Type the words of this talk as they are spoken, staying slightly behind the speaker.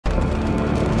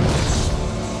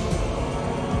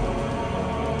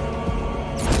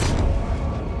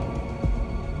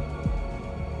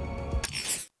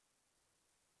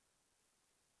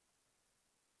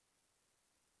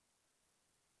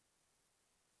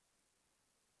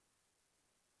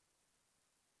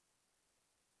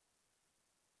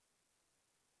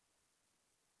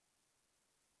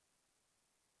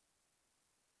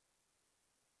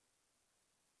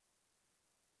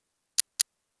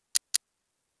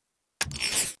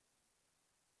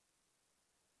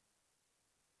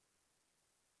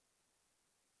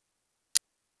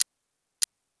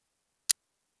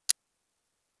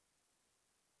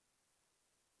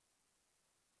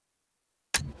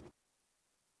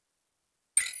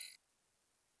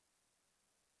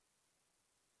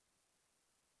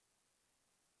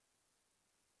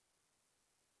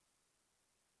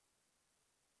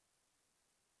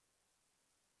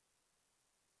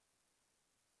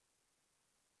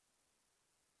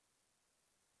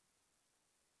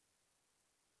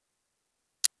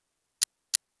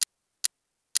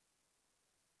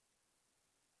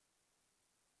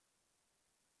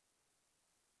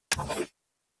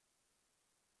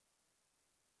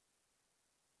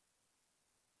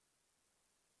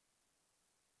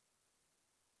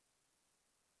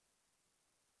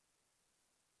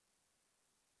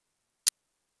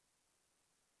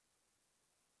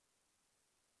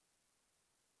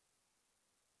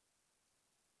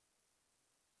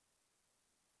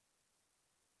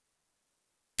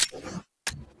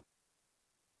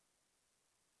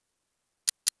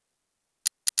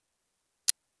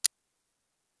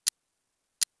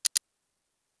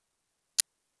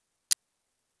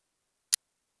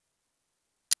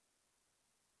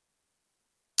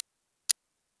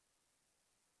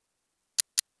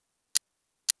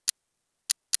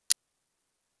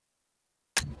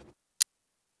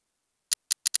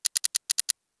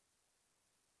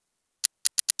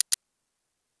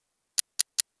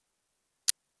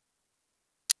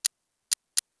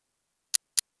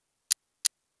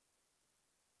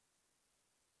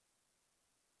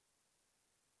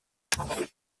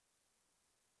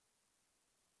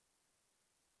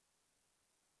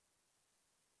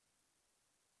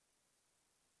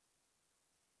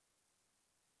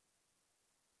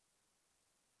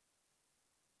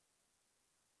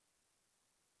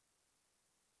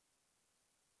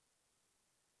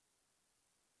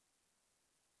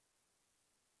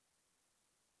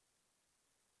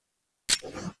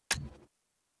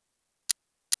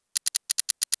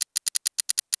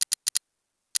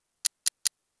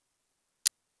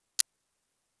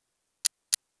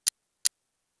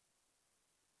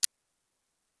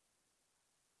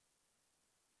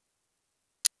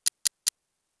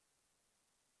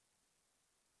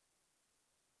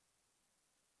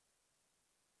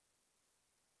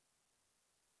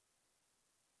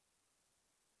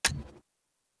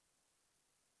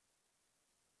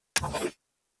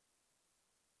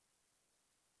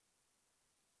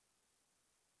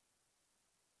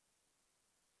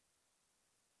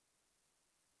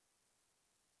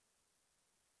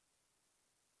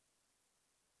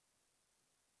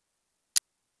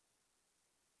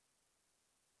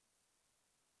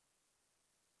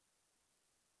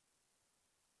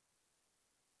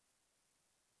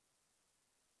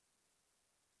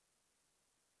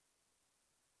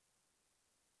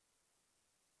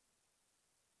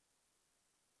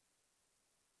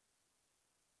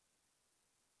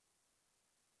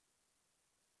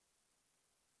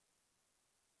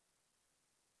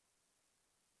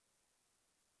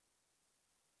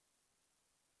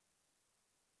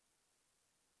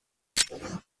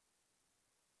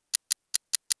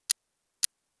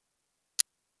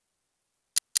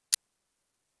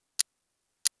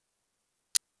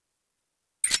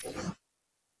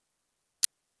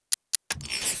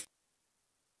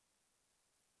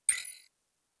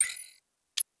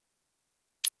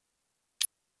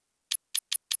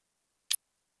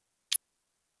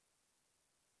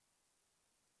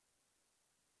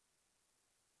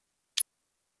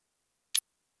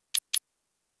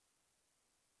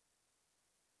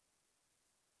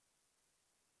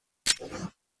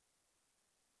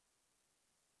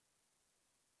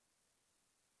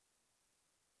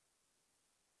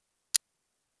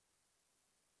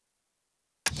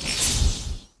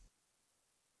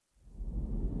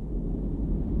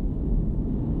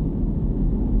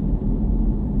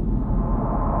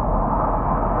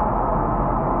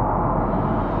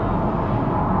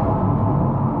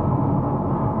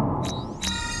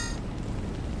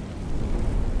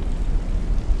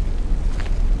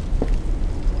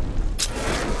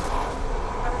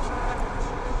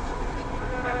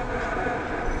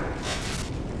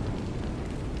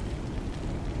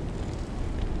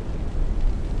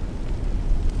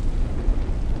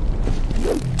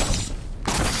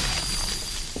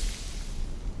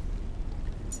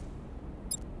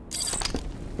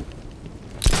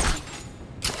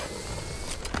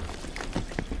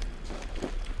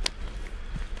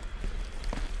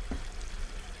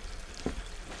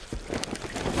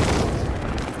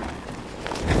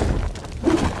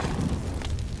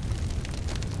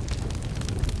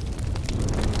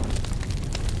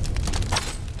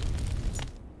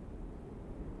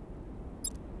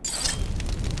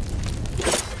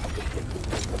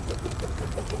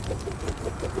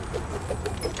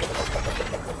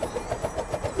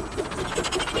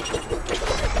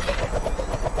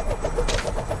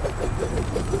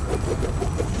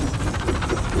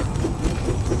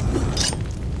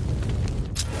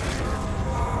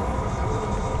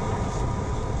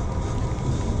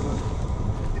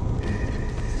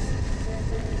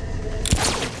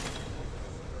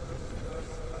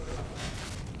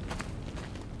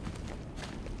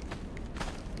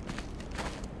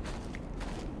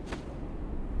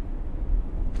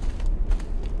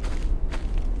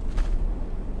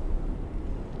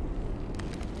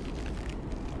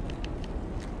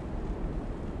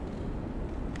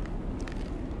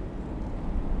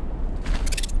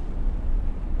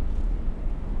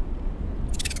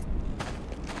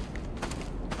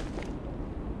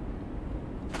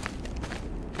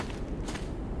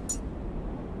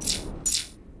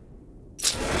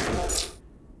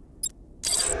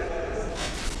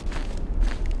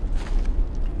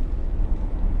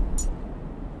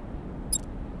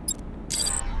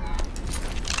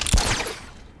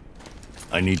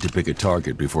I need to pick a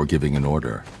target before giving an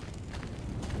order.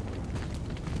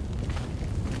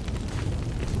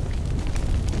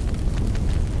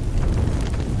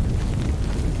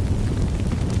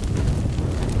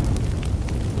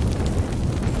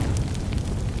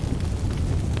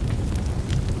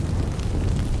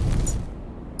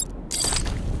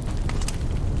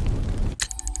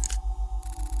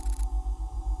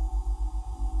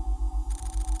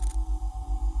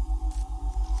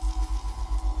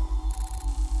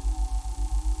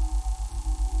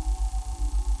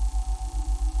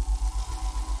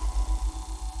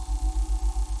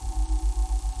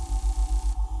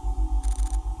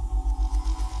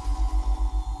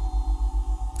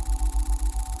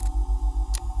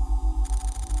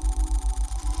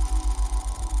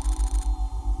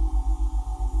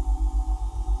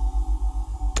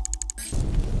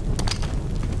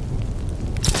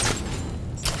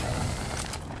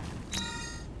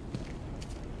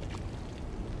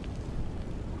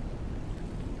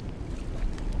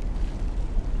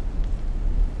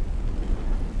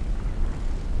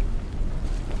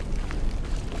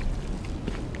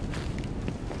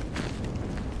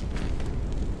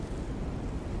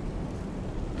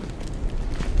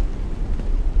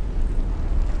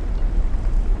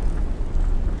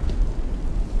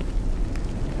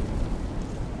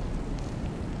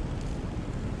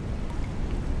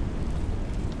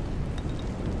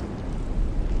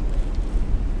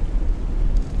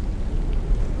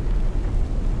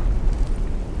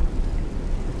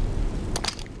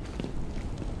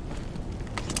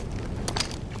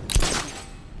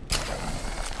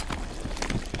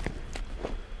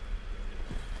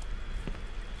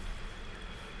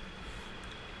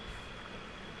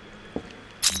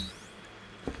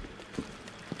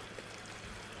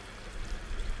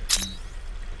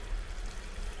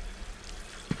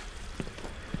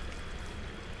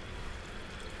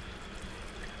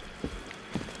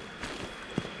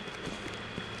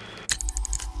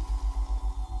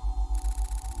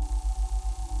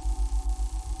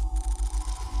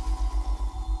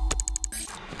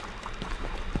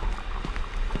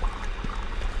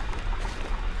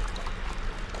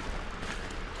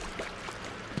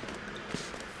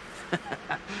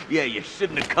 Yeah, you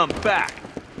shouldn't have come back.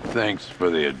 Thanks for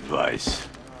the advice.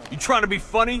 You trying to be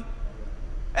funny?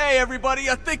 Hey, everybody,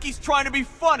 I think he's trying to be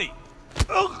funny.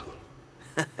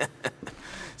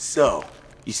 So,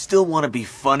 you still want to be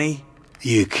funny?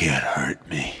 You can't hurt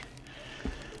me.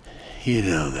 You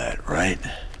know that, right?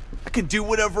 I can do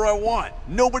whatever I want.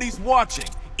 Nobody's watching.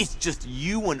 It's just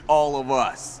you and all of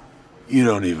us. You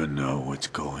don't even know what's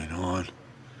going on,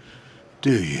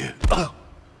 do you?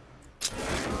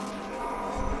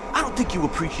 I don't think you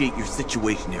appreciate your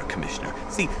situation here, Commissioner.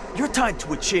 See, you're tied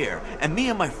to a chair, and me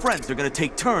and my friends are gonna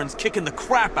take turns kicking the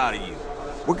crap out of you.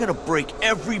 We're gonna break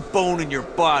every bone in your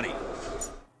body.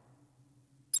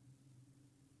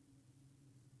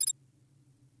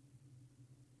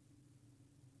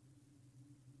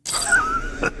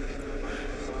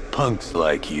 Punks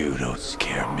like you don't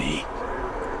scare me.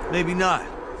 Maybe not,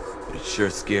 but it sure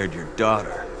scared your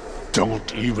daughter.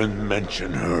 Don't even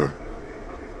mention her.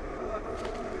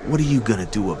 What are you gonna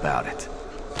do about it?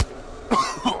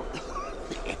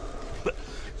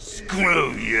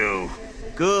 Screw you.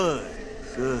 Good,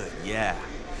 yeah.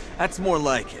 That's more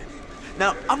like it.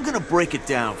 Now, I'm gonna break it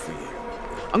down for you.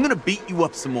 I'm gonna beat you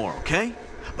up some more, okay?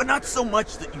 But not so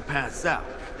much that you pass out.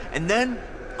 And then,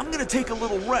 I'm gonna take a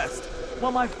little rest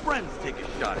while my friends take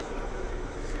a shot at you.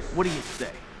 What do you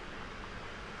say?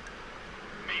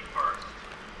 Me first.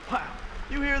 Wow,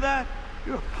 you hear that?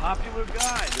 You're a popular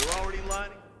guy. They're already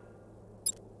lining.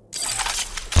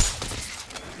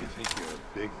 You think you're a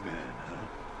big man, huh?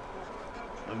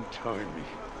 Untie me.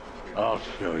 I'll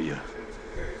show you.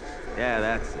 Yeah,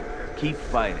 that's it. Keep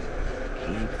fighting.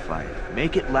 Keep fighting.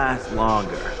 Make it last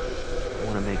longer. I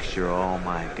want to make sure all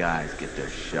my guys get their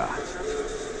shot.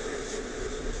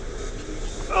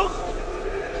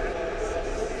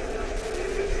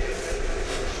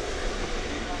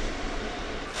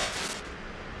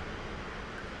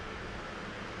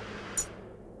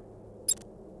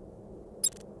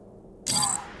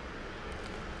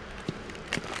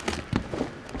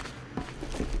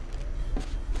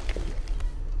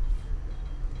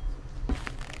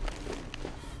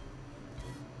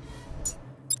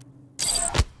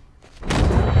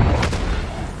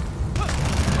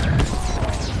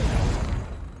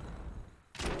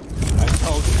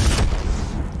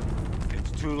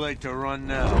 Too late to run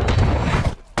now.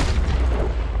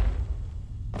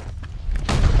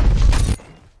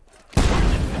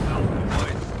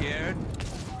 Scared?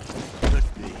 Could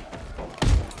be.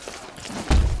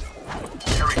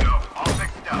 Here we go. All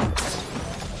fixed up.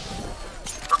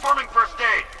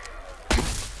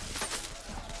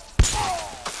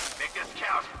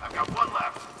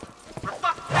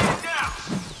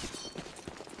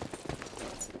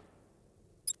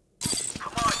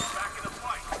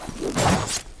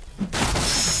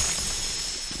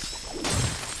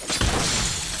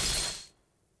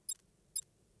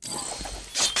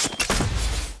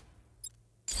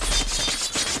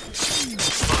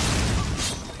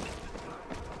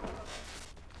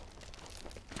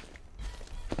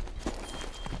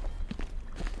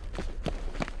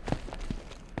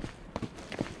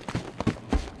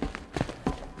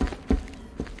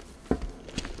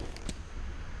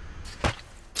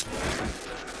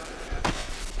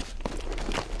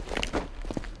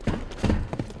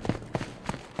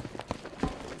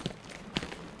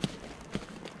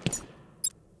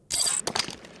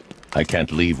 I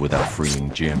can't leave without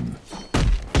freeing Jim.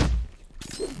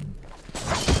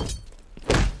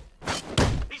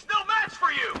 He's no match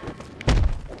for you!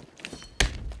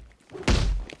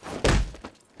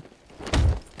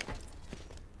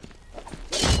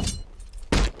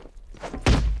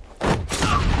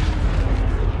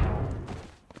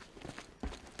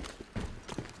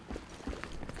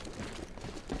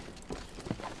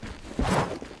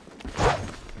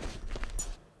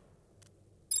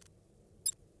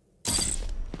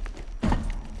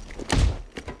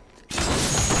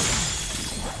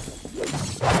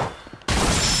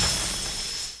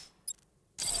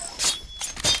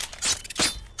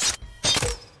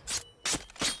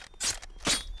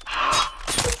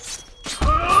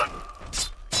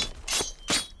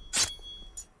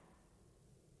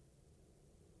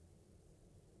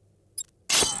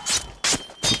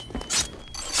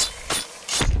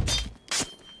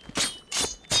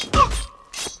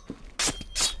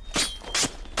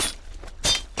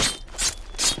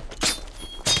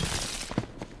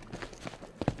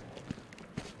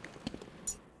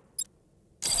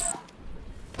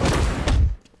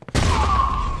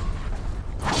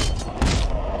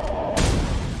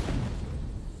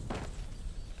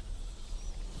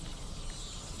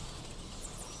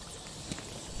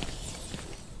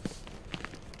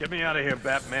 Get me out of here,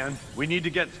 Batman. We need to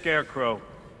get Scarecrow.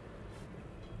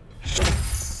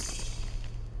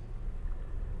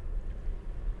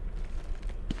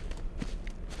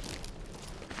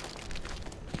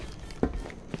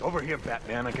 Over here,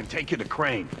 Batman. I can take you to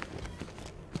Crane.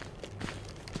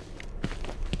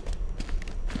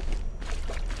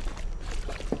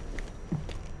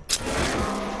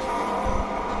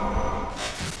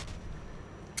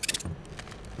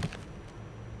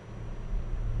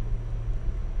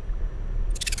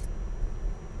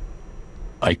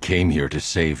 I came here to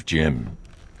save Jim.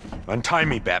 Untie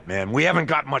me, Batman. We haven't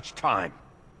got much time.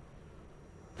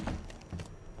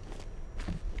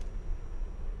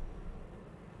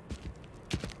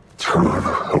 Turn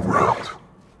around.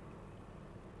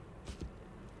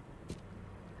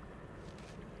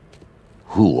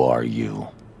 Who are you?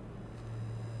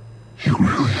 You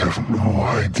really have no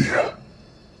idea,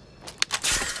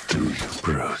 do you?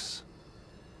 Bruce.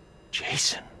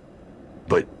 Jason.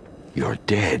 But you're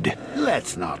dead.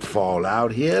 Let's not fall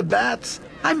out here, Bats.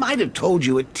 I might have told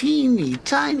you a teeny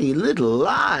tiny little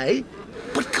lie.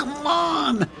 But come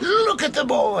on, look at the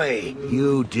boy.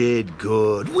 You did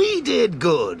good. We did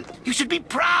good. You should be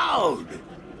proud.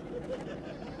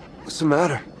 What's the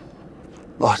matter?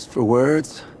 Lost for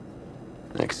words?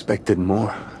 I expected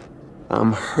more.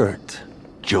 I'm hurt.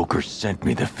 Joker sent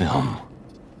me the film.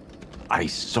 I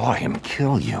saw him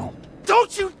kill you.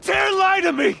 Don't you dare lie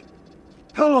to me!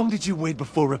 How long did you wait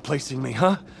before replacing me,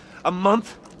 huh? A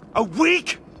month? A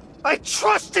week? I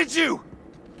trusted you!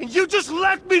 And you just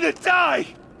left me to die!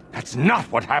 That's not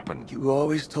what happened. You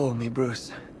always told me,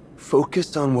 Bruce.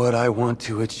 Focus on what I want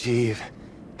to achieve,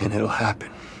 and it'll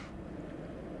happen.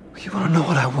 You wanna know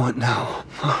what I want now,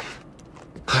 huh?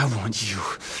 I want you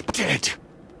dead.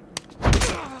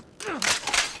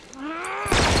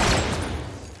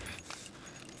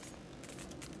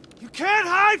 You can't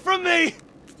hide from me!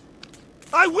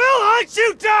 I will hunt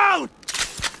you down!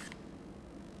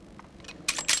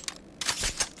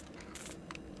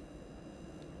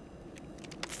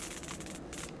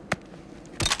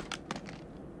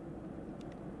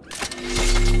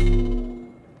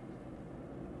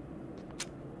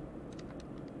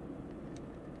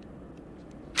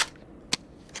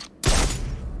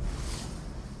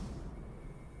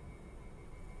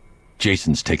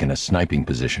 Jason's taken a sniping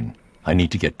position. I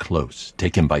need to get close,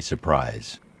 take him by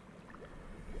surprise.